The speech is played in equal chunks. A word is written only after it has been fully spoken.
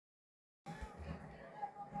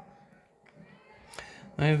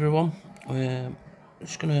Hi everyone, we're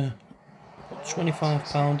just going to put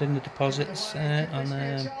 £25 in the deposits and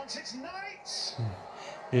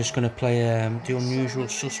we're just going to play The Unusual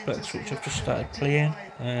Suspects, which I've just started playing.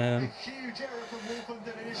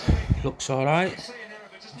 Looks alright,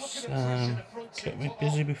 it's kept me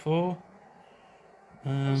busy before.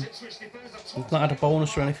 We've not had a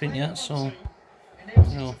bonus or anything yet, so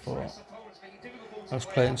you know, I thought let's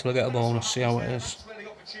play it until I get a bonus, see how it is.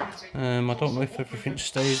 I don't know if everything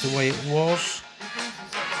stays the way it was.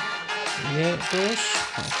 Yeah, it does.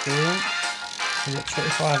 That's brilliant. We've got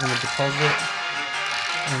 25 in the deposit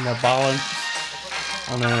and the balance.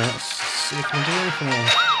 And let's see if we can do anything here.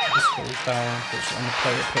 This goes down, puts it on the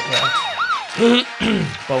player pick there.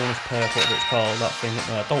 Bonus player pick, it's called, that thing up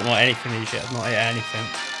there. I don't know what anything is yet, I've not hit anything.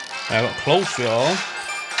 I got close to it all,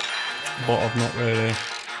 but I've not really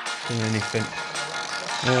done anything.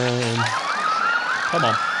 Come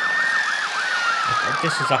on.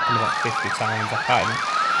 This has happened about 50 times, I can't even.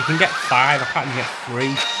 You can get 5, I can't even get 3. Do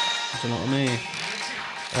you know what I mean?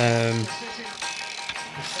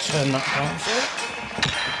 Turn that down.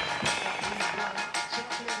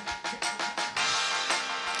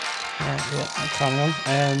 Yeah, carry on.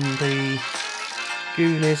 The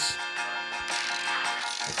Goonies.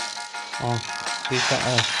 Oh, we've got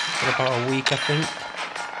about a week, I think.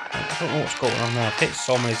 I don't know what's going on there. I've hit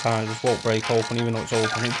so many times, this won't break open even though it's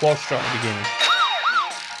open. It was straight at the beginning.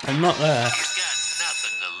 I'm not there.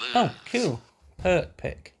 Oh, cool. Perk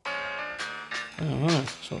pick. Alright,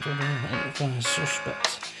 so Enterprise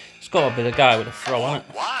Suspects. It's got to be the guy with the throw, hasn't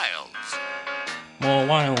it? More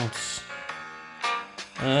wilds.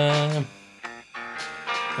 Got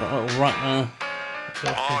a little rat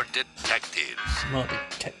there. More detectives. More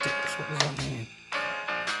detectives, what does that mean?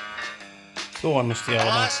 Go on, Mr.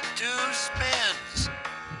 Alabama. Plus 2 spins.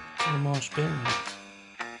 2 more spins.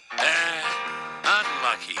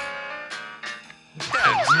 Unlucky.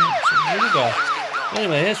 Here we go.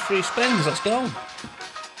 Anyway, here's 3 spins, let's go.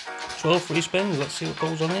 12 free spins, let's see what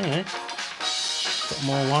goes on here, eh? Got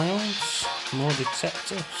more wilds, more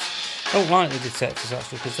detectives. I don't like the detectives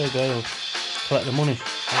actually, because they go collect the money,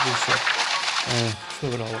 obviously. Throw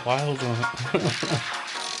it all the wilds on it.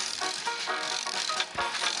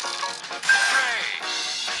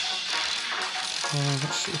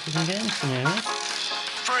 Let's see if we can get anything here, eh?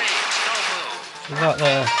 So that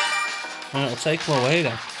there, and it'll take them away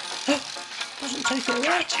then. Doesn't take it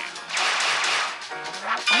away.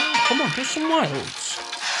 Oh, come on, do some wilds.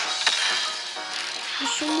 Do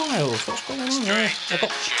some wilds. What's going on here?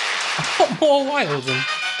 I've got more wilds and...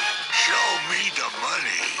 Show me the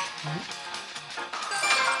money.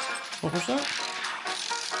 What was that?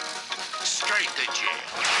 Straight to jail.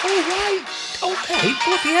 Oh, right. Okay,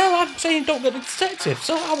 bloody hell, I'm saying don't get the detectives,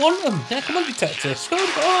 so I want them. Yeah, come on, detectives. Go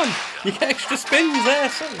on. You get extra spins there,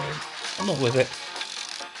 sorry. I'm not with it.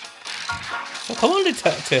 So come on,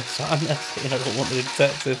 detectives. I don't want the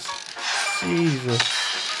detectives. Jesus.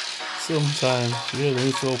 Sometimes you really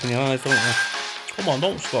need to open your eyes, don't you? Come on,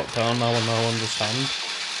 don't squat down now and I understand.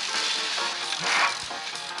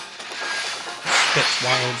 Spits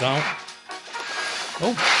wilds out.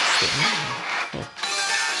 Oh, spitting. Oh.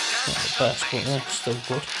 Not the best, but yeah, still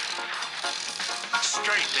good.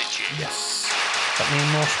 Straight to jail. Yes. That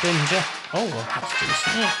means more spins, yeah. Oh, well, that's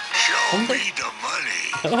decent, yeah. Show me the money.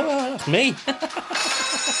 Oh, that's me. Big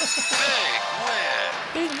win.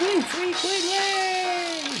 Big win, 3 quid,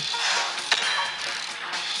 yay!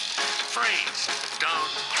 Freeze.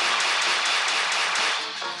 Don't.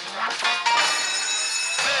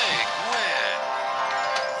 Big win.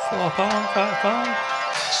 4 pound, 5 pound.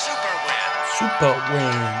 Super win. Super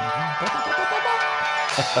win. Mega win.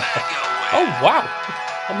 Oh, wow.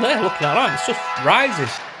 I'm there looking at that. It's just rising.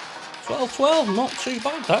 12-12, not too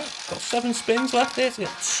bad that. Got 7 spins left here to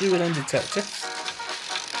get 2 of them detectives.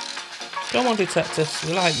 Come on, detectives,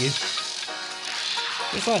 we like you.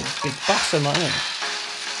 It's like big bass and that, isn't it?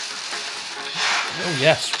 Oh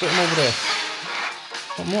yes, put him over there.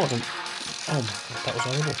 What more than... Oh my god, that was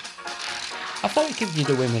horrible. I thought it gave you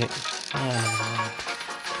the win with it.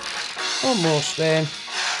 One more spin.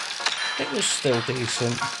 It was still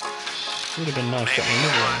decent. Would have been nice getting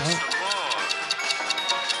another one, right?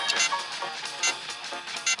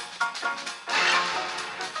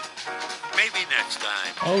 Maybe next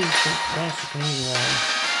time. Oh, that's a decent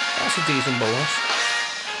that's a decent bonus.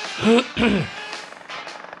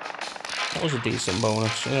 That was a decent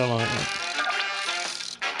bonus. Yeah, I like that.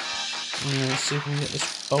 Let's see if we can get this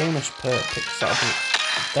bonus perk picks. That'll be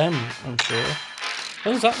them, I'm sure.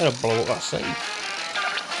 When's that going to blow up that safe?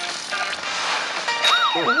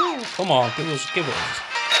 Oh, come on, give us.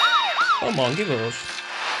 Come on, give us.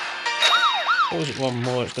 Or is it one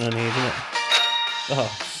more it's going to need, isn't it? Oh,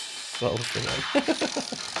 that was the way.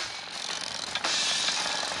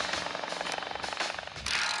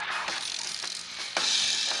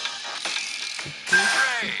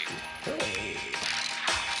 Hey.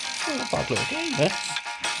 It's not a bad little game, this.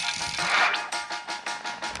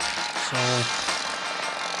 So,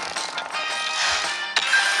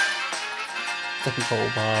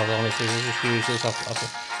 difficult bars, honestly, they're just useless. I've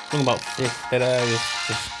done about 50 there,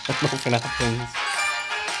 just nothing happens.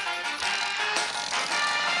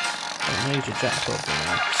 Major jackpot,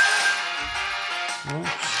 nice.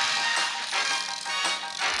 Nice.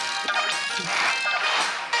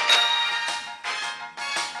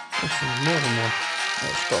 Actually, more than one.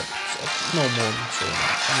 Oh, stop. No more than two.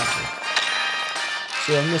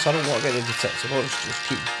 See, on this, I don't want to get the detective. I want to just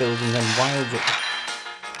keep building them wilds up.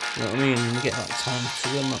 You know what I mean? And you get that time to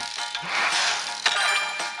them.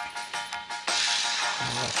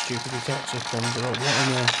 Oh, that stupid detective comes. I don't want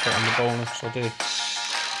him there. Put on the bonus, I do.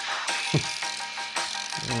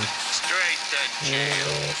 Straight to jail.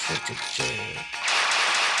 Yeah, straight to jail.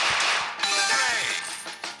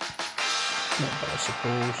 Not bad, I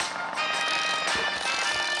suppose.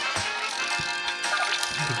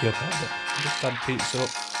 Big up a bit. Just add pizza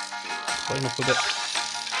up. Put enough with it.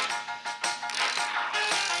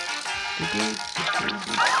 Come on.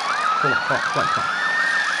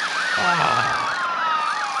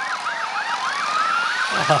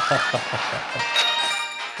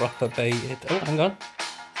 Proper baited. Oh, hang on.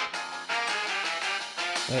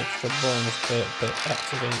 Extra bonus bit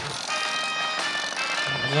activated.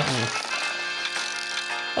 What does that mean?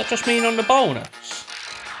 That just mean on the bonus?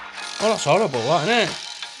 Oh, that's horrible, that, isn't it?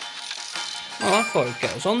 Oh, I thought it'd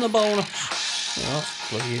get us on the bonus. Yeah, that's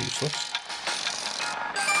bloody useless.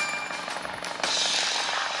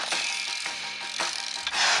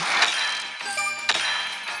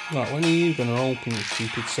 Right, when are you going to open your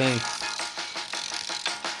stupid safe?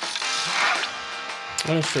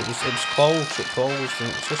 Honestly, it was closed, and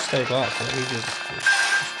it just stayed like that for ages.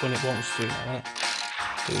 Just when it wants to, like that.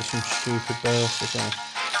 Do some stupid burst or something.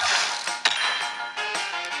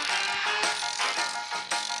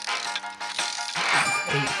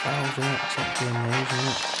 8,000 X, that'd be amazing,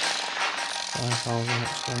 isn't it? 5,000 X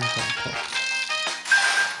going on top.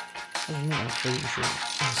 Isn't it a free shoot?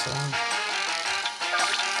 Insane.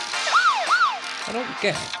 I don't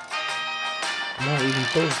get it. Why it even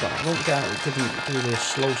does that. I don't get it. It didn't do the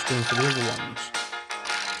slow spin for the other ones.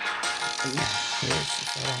 But yeah, it's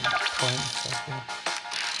just I don't play myself, yeah.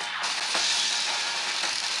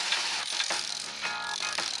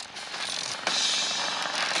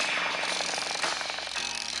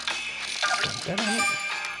 Dead on it.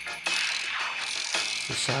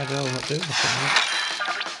 The side rail not doing nothing, right?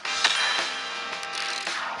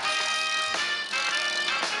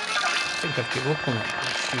 I think I've given up on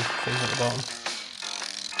that stupid thing at the bottom.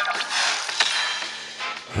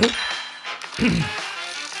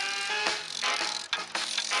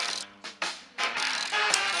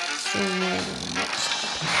 So, what's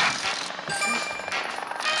happening?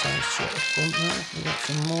 Times at the front there, we got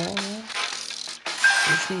some more there.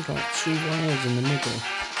 We just need like 2 wires in the middle.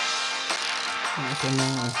 That'd be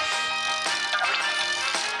nice.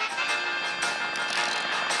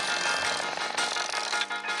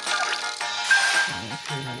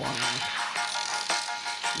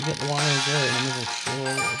 You get the wires there in the middle, sure,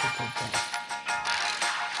 it'll be good there.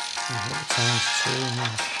 And hit the times 2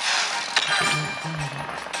 now.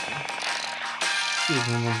 Excuse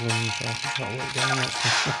me, mumbling myself, it's not work down next.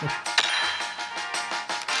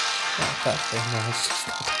 That's very nice.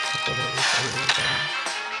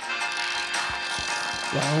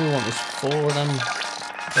 Yeah, I only want is 4 of them,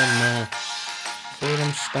 then 4 of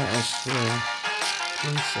them status for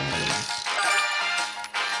 3 sides.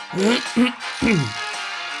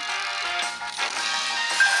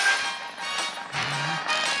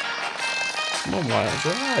 Come on, wires,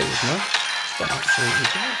 alright, isn't it? It's got absolutely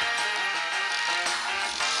good.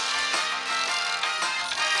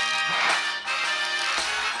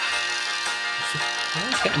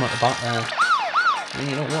 Let's get them at the back there. I mean,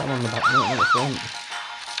 you don't want them on the back, you don't want them at the front.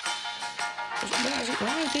 When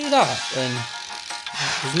I do that, then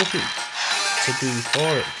there's nothing to do for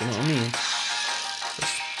it, do you know what I mean?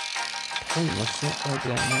 It's pointless, not going to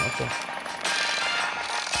be like that.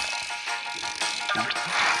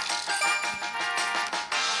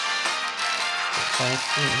 5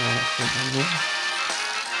 feet now, that's front one.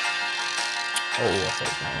 Oh, I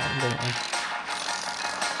thought that one, don't I?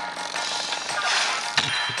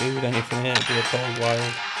 If you do anything here, it'd be a cold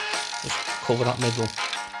wild. Just cover that middle.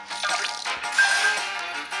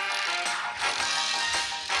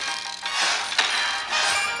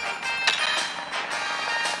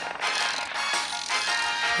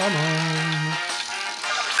 Come on.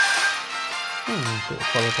 Do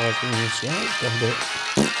apologise for this, yeah, it's gone a bit.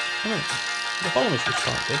 The bonus was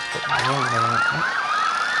quite good, but the wrong one like that.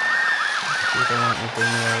 If you don't want me doing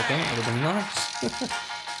there again, it would have been nice.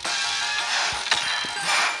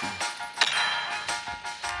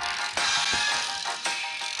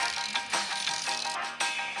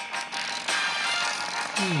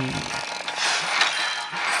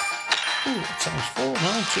 Ooh, times 4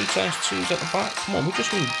 now, 2 times 2's at the back. Come on, we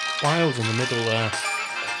just need wilds in the middle there.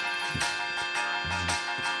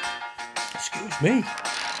 Excuse me.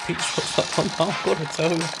 Pete's what's that one now? Good, I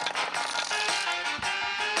tell you.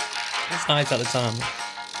 It's nice at the time.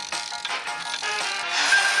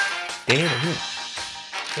 It's dead, isn't it?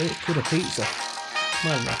 30 quid a pizza.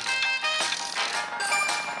 Come on now.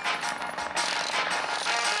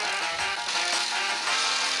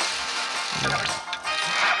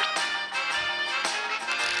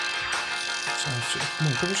 Come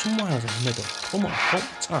on, give us some wilds in the middle. Come on, don't be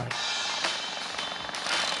tight.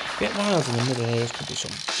 Get wilds in the middle here, this could be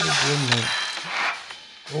some big win, mate.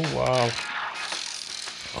 Oh wow.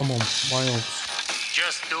 Come on, wilds.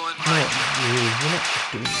 Just doing No, you're not just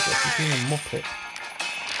doing yourself, you're being a muppet.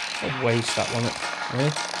 A waste that one,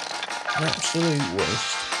 eh? An absolute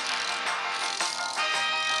waste.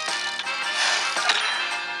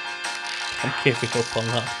 I'm giving up on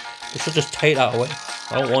that. They should just take that away.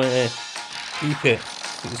 I don't want it here. Keep it.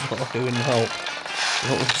 It's not doing help. I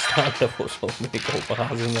don't understand to put so many gold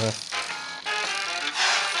bars in there.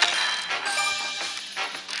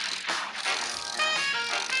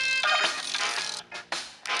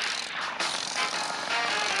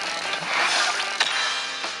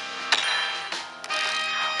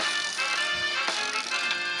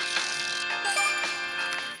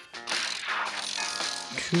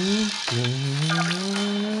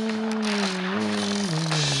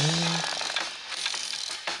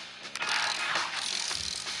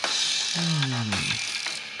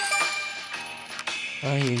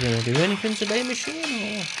 Are you going to do anything today, machine,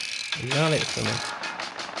 or is that it for me?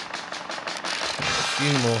 A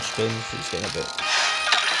few more spins, it's getting a bit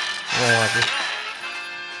more heavy.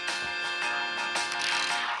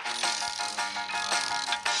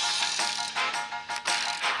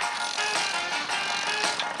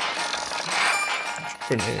 It's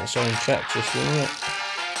printing its own checks, this one, isn't it?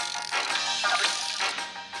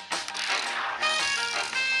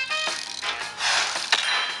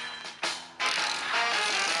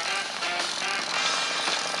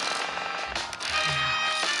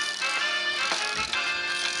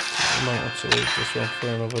 I might have to leave this one for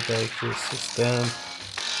another day because it's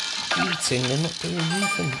just eating and not doing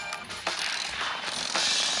nothing.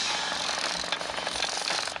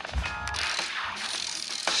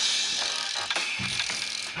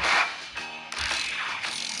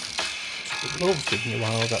 It loves giving you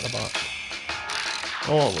wild at the back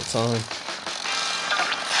all the time.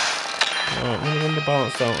 Right, I'm going to run the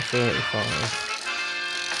balance down to 35.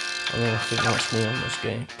 And then I think that's me on this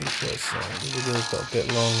game because the video's got a bit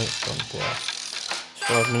long. It's gone black. It's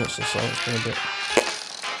 5 minutes or so. It's been a bit.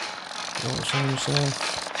 You know what I'm saying?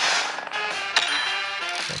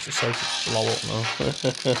 Let's just say to blow up now.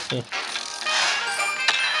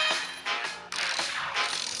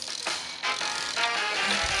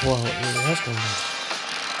 Wow, it really has gone mad.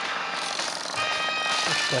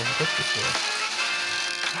 It's gone good before.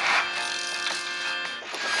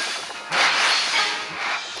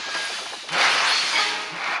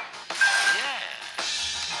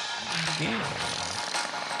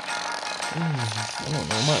 I don't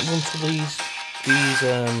know, I might run till these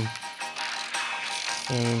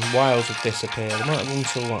wilds have disappeared. I might run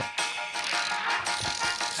till that.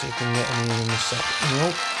 See if we can get anyone in the second.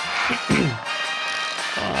 Nope.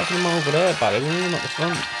 Oh, I have them over there, Barry. We need them at the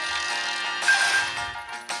front.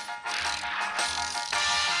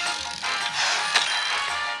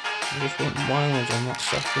 I just want wilds on that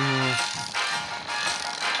second row.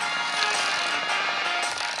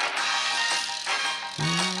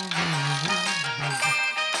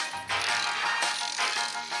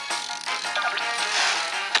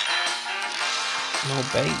 No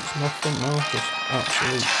baits, nothing, no, just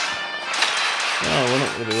absolute. No, we're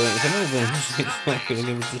not going to be waiting for nobody. It's not going to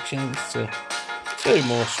give us a chance to 2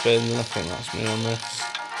 more spins, and I think that's me on this.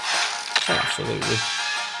 It's absolutely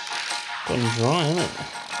gone dry, isn't it?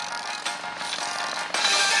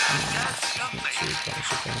 Not too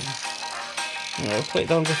close again. No, I'll put it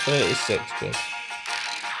down to 36 quid.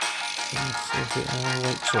 Let's see if it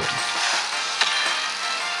wakes up.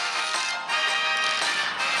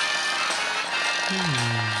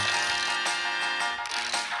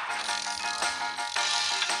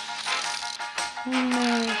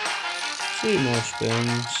 No. 2 more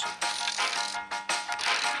spins.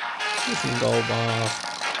 Just some gold bar.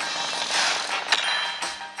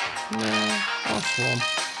 No, last one.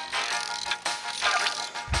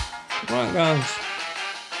 Right guys,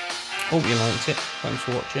 hope you liked it. Thanks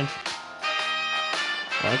for watching.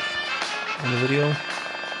 Like on the video,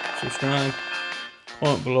 subscribe,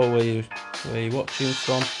 comment below where you're watching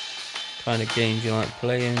from, kind of games you like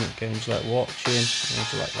playing, games you like watching,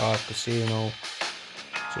 do you like live casino,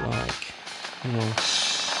 do you like,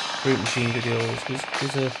 fruit machine videos. Give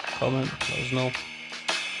us a comment, let us know.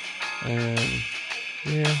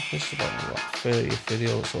 Yeah, this is about what, 30th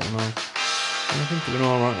video or something now. And I think we're doing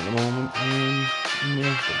alright at the moment.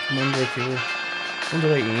 Yeah, but remember, if you're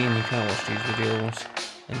under 18 you can't watch these videos,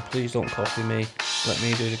 and please don't copy me, let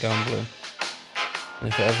me do the gambling, and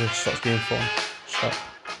if it ever stops being fun, stop.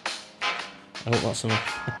 I hope that's enough.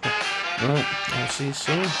 Right, I'll see you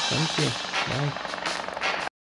soon, thank you, bye.